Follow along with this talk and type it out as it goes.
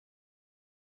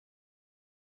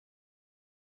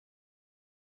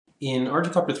In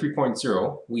ArduCopter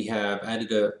 3.0, we have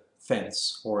added a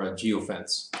fence, or a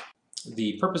geofence.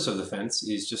 The purpose of the fence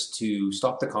is just to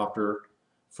stop the copter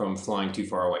from flying too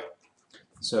far away.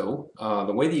 So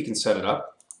the way that you can set it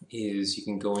up is you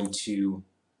can go into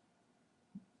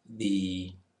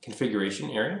the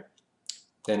configuration area,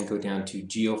 then go down to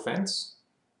Geofence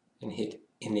and hit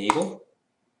Enable.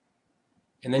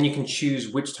 And then you can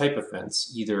choose which type of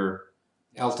fence, either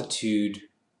altitude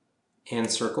and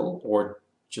circle, or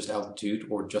just altitude,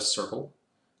 or just circle.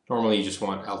 Normally you just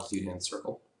want altitude and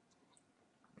circle.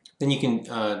 Then you can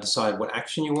decide what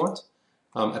action you want.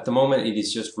 At the moment it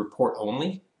is just report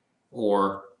only,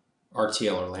 or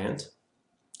RTL or land.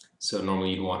 So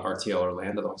normally you'd want RTL or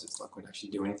land, otherwise it's not going to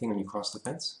actually do anything when you cross the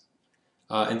fence.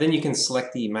 And then you can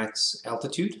select the max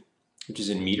altitude, which is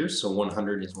in meters, so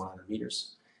 100 is 100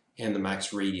 meters, and the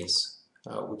max radius,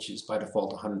 which is by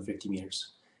default 150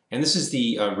 meters. And this is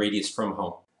the radius from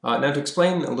home. Now to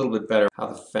explain a little bit better how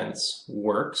the fence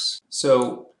works,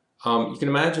 so you can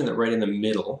imagine that right in the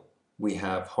middle we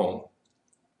have home,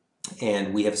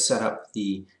 and we have set up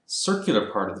the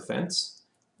circular part of the fence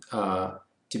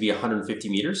to be 150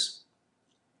 meters.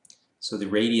 So the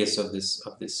radius of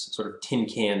this sort of tin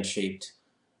can shaped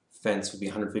fence would be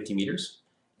 150 meters,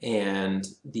 and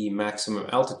the maximum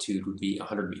altitude would be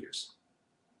 100 meters.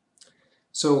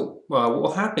 So what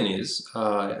will happen is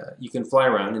you can fly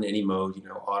around in any mode,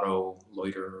 auto,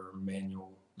 loiter,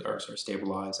 manual, or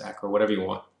stabilize, acro, whatever you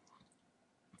want.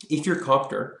 If your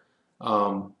copter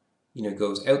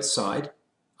goes outside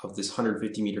of this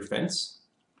 150 meter fence,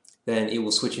 then it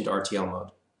will switch into RTL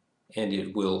mode, and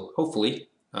it will hopefully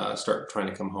start trying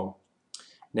to come home.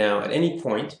 Now at any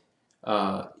point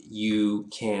you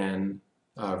can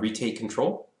retake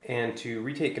control. And to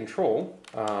retake control,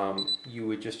 you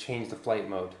would just change the flight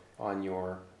mode on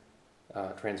your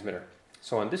transmitter.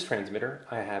 So on this transmitter,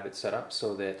 I have it set up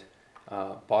so that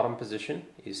bottom position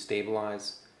is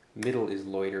stabilize, middle is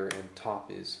loiter, and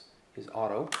top is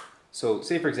auto. So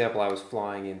say for example I was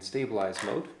flying in stabilize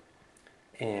mode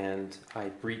and I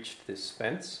breached this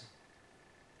fence,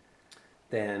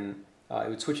 then it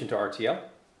would switch into RTL.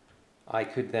 I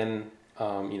could then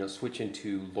switch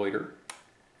into loiter,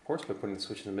 of course, by putting the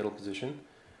switch in the middle position.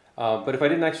 But if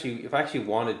I actually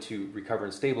wanted to recover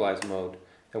in stabilize mode,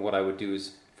 then what I would do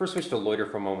is first switch to loiter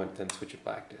for a moment, then switch it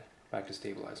back to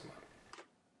stabilize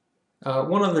mode.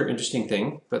 One other interesting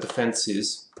thing about the fence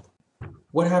is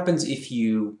what happens if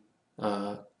you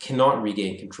cannot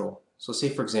regain control. So say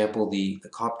for example the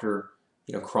copter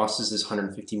crosses this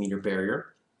 150 meter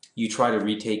barrier. You try to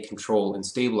retake control in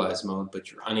stabilize mode, but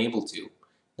you're unable to.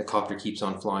 The copter keeps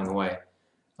on flying away.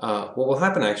 What will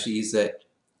happen actually is that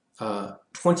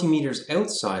 20 meters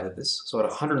outside of this, so at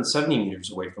 170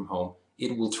 meters away from home,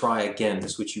 it will try again to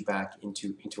switch you back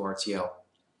into RTL.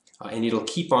 And it'll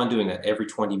keep on doing that every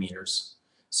 20 meters.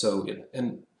 So,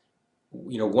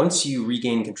 once you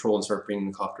regain control and start bringing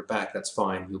the copter back, that's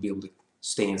fine. You'll be able to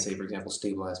stay in, say, for example,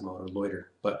 stabilize mode or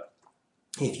loiter. But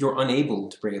if you're unable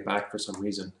to bring it back for some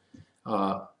reason,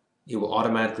 it will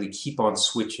automatically keep on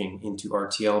switching into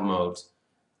RTL mode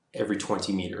every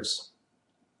 20 meters.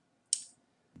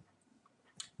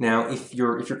 Now, if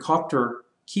your copter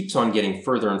keeps on getting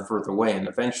further and further away and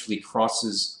eventually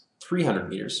crosses 300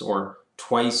 meters, or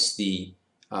twice the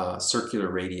circular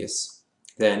radius,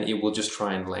 then it will just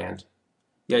try and land.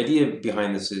 The idea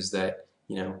behind this is that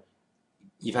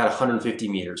you've had 150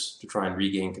 meters to try and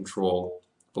regain control,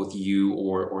 both you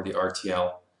or the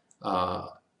RTL.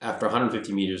 After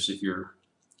 150 meters, if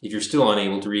you're still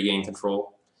unable to regain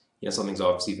control, something's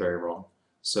obviously very wrong.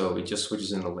 So it just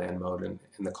switches into land mode, and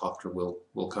the copter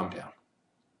will come down.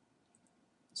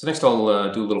 So next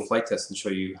I'll do a little flight test and show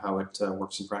you how it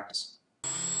works in practice.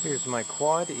 Here's my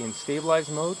quad in stabilize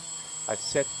mode. I've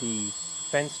set the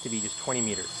fence to be just 20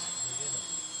 meters.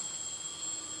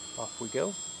 Off we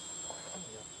go.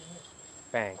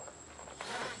 Bang.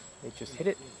 It just hit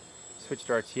it, switched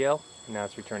to RTL, and now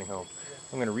it's returning home.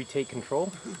 I'm going to retake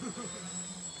control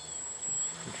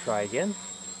and try again.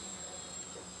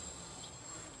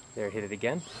 There, hit it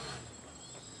again.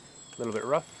 A little bit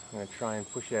rough. I'm going to try and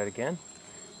push it out again.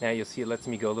 Now you'll see it lets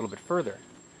me go a little bit further.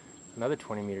 Another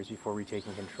 20 meters before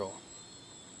retaking control.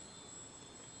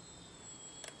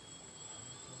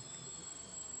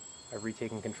 I've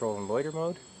retaken control in loiter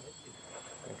mode.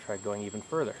 I'm going to try going even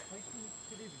further.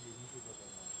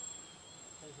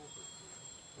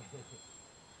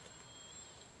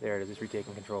 There it is, it's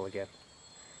retaking control again.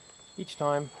 Each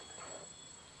time,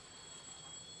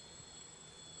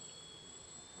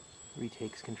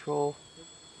 retakes control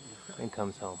and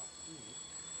comes home.